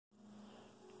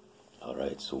All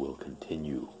right, so we'll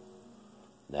continue.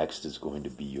 Next is going to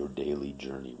be your daily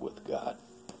journey with God.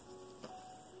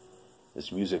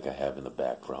 This music I have in the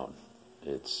background,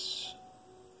 it's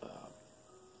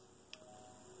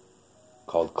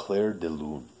called Clair de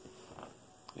Lune.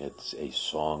 It's a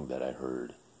song that I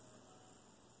heard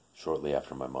shortly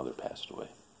after my mother passed away.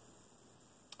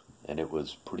 And it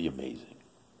was pretty amazing,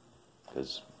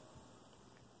 because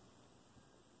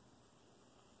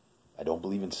I don't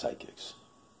believe in psychics,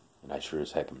 and I sure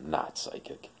as heck am not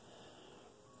psychic.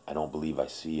 I don't believe I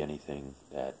see anything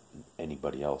that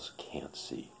anybody else can't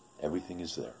see. Everything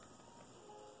is there.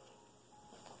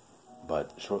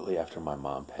 But shortly after my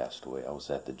mom passed away, I was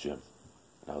at the gym,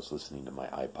 and I was listening to my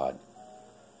iPod.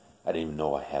 I didn't even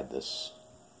know I had this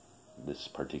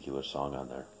particular song on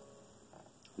there.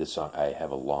 This song, I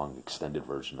have a long extended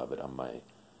version of it on my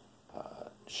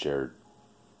shared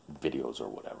videos or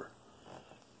whatever.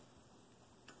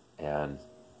 And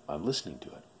I'm listening to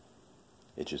it.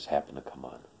 It just happened to come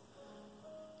on.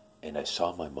 And I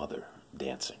saw my mother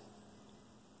dancing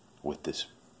with this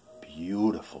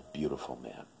beautiful, beautiful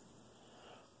man.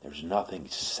 There's nothing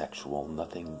sexual,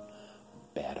 nothing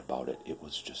bad about it. It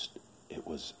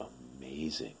was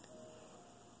amazing.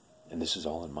 And this is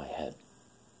all in my head.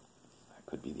 That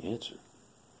could be the answer.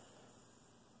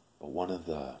 But one of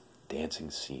the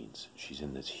dancing scenes, she's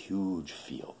in this huge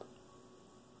field.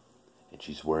 And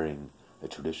she's wearing a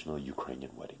traditional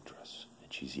Ukrainian wedding dress.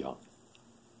 And she's young.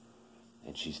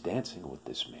 And she's dancing with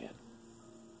this man.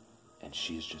 And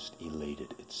she's just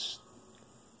elated. It's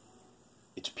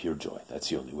pure joy. That's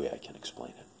the only way I can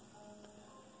explain it.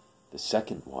 The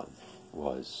second one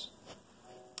was,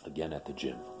 again at the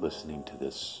gym, listening to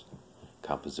this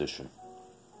composition.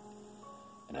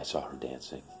 And I saw her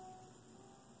dancing.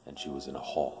 And she was in a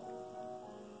hall.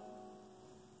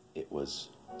 It was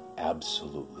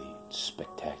absolutely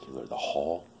spectacular. The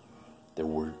hall, there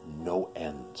were no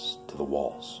ends to the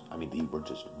walls. I mean, they were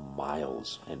just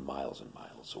miles and miles and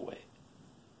miles away.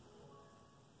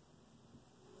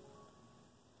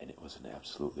 And it was an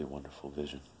absolutely wonderful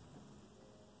vision.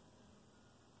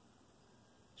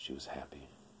 She was happy.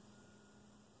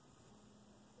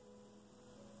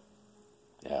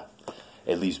 Yeah,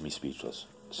 it leaves me speechless.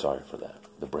 Sorry for that.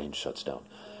 The brain shuts down.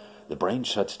 The brain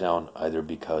shuts down either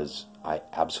because I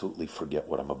absolutely forget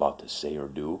what I'm about to say or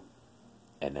do,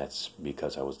 and that's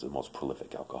because I was the most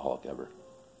prolific alcoholic ever,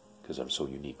 because I'm so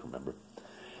unique, remember?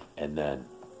 And then,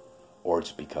 or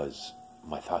it's because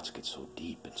my thoughts get so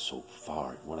deep and so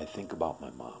far. When I think about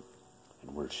my mom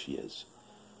and where she is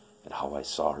and how I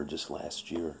saw her just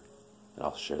last year, and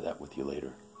I'll share that with you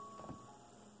later,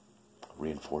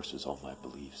 reinforces all my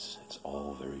beliefs. It's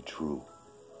all very true.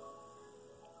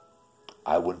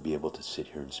 I wouldn't be able to sit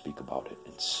here and speak about it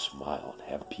and smile and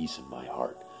have peace in my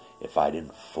heart if I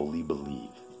didn't fully believe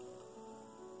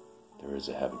there is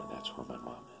a heaven and that's where my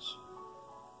mom is.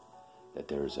 That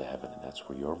there is a heaven and that's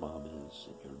where your mom is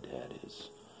and your dad is,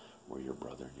 where your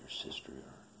brother and your sister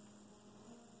are.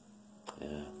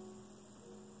 Yeah.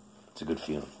 It's a good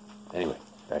feeling. Anyway,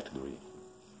 back to the reading.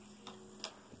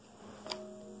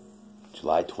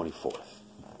 July 24th.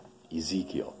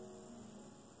 Ezekiel.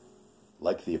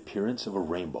 Like the appearance of a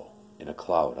rainbow in a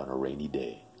cloud on a rainy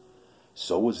day,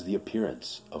 so was the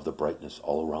appearance of the brightness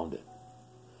all around it.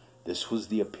 This was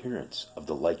the appearance of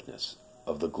the likeness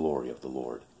of the glory of the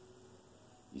Lord.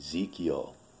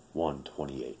 Ezekiel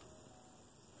 1:28.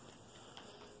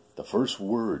 The first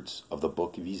words of the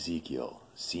book of Ezekiel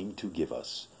seem to give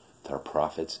us the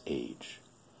prophet's age.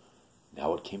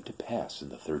 Now it came to pass in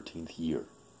the 13th year,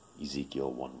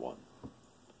 Ezekiel 1:1.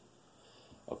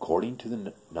 According to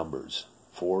the Numbers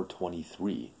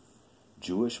 4:23,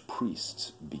 Jewish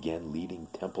priests began leading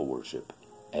temple worship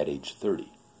at age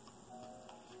 30.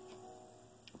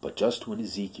 But just when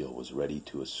Ezekiel was ready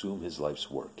to assume his life's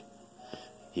work,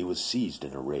 he was seized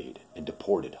in a raid and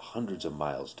deported hundreds of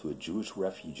miles to a Jewish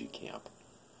refugee camp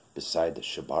beside the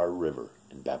Shabar River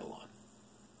in Babylon.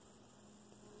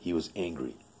 He was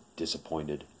angry,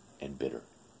 disappointed, and bitter.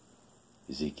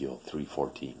 Ezekiel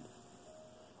 3:14.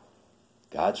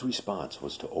 God's response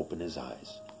was to open his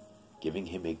eyes, giving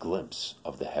him a glimpse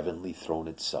of the heavenly throne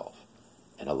itself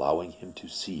and allowing him to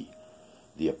see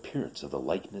the appearance of the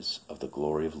likeness of the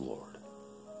glory of the Lord.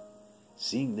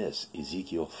 Seeing this,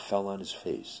 Ezekiel fell on his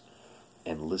face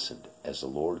and listened as the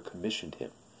Lord commissioned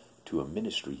him to a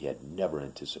ministry he had never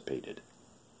anticipated,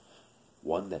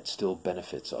 one that still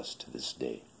benefits us to this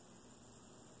day.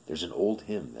 There's an old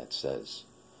hymn that says,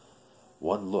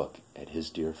 "One look at his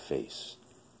dear face,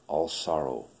 all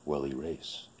sorrow will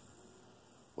erase."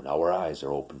 When our eyes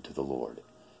are open to the Lord,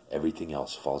 everything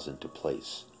else falls into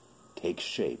place, takes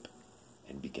shape,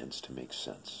 and begins to make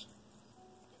sense.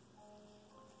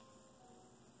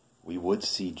 we would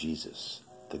see Jesus,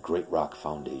 the great rock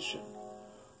foundation,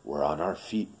 whereon our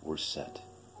feet were set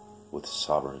with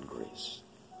sovereign grace.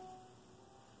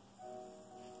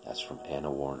 That's from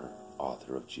Anna Warner,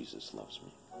 author of Jesus Loves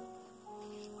Me.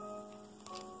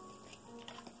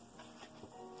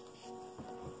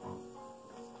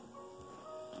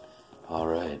 All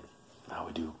right, now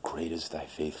we do Great is Thy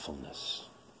Faithfulness.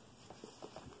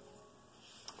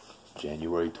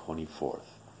 January 24th.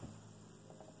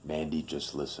 Mandy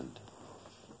just listened.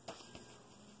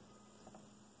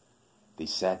 They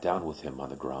sat down with him on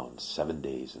the ground 7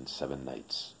 days and 7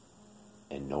 nights,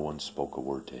 and no one spoke a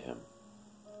word to him.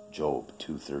 Job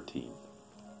 2:13.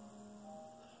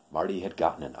 Marty had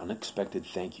gotten an unexpected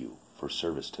thank you for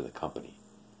service to the company,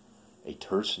 a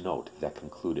terse note that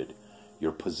concluded,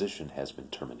 "Your position has been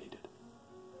terminated."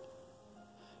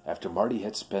 After Marty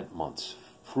had spent months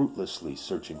fruitlessly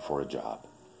searching for a job,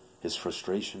 his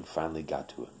frustration finally got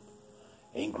to him.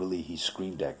 Angrily, he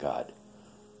screamed at God,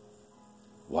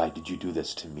 "Why did you do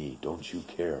this to me? Don't you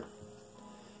care?"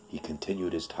 He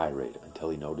continued his tirade until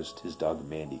he noticed his dog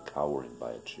Mandy cowering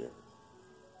by a chair.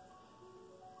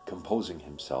 Composing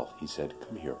himself, he said,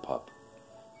 "Come here, pup.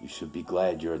 You should be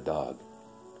glad you're a dog.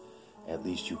 At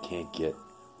least you can't get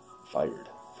fired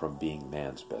from being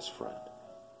man's best friend."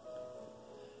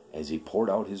 As he poured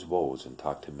out his woes and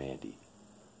talked to Mandy,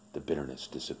 the bitterness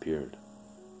disappeared.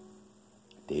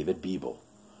 David Biebel,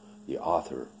 the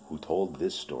author who told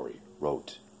this story,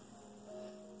 wrote,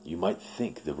 "You might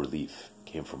think the relief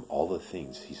came from all the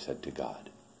things he said to God,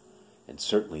 and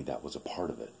certainly that was a part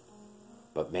of it.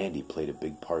 But Mandy played a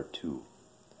big part too.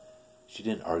 She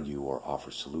didn't argue or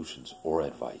offer solutions or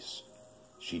advice.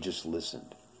 She just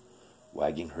listened,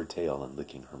 wagging her tail and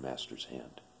licking her master's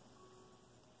hand."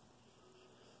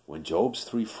 When Job's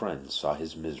 3 friends saw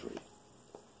his misery,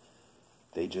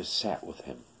 they just sat with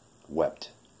him,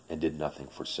 wept, and did nothing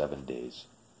for 7 days.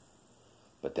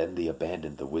 But then they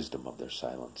abandoned the wisdom of their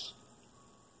silence.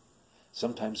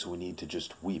 Sometimes we need to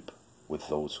just weep with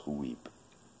those who weep.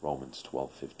 Romans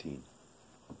 12:15.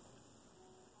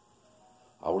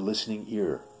 Our listening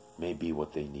ear may be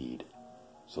what they need,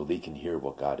 so they can hear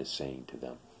what God is saying to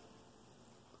them.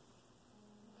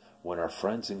 When our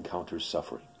friends encounter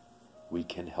suffering, we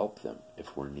can help them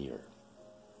if we're near.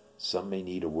 Some may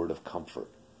need a word of comfort,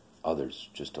 others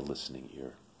just a listening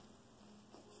ear.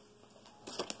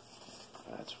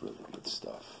 That's really good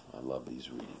stuff. I love these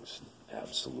readings.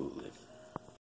 Absolutely.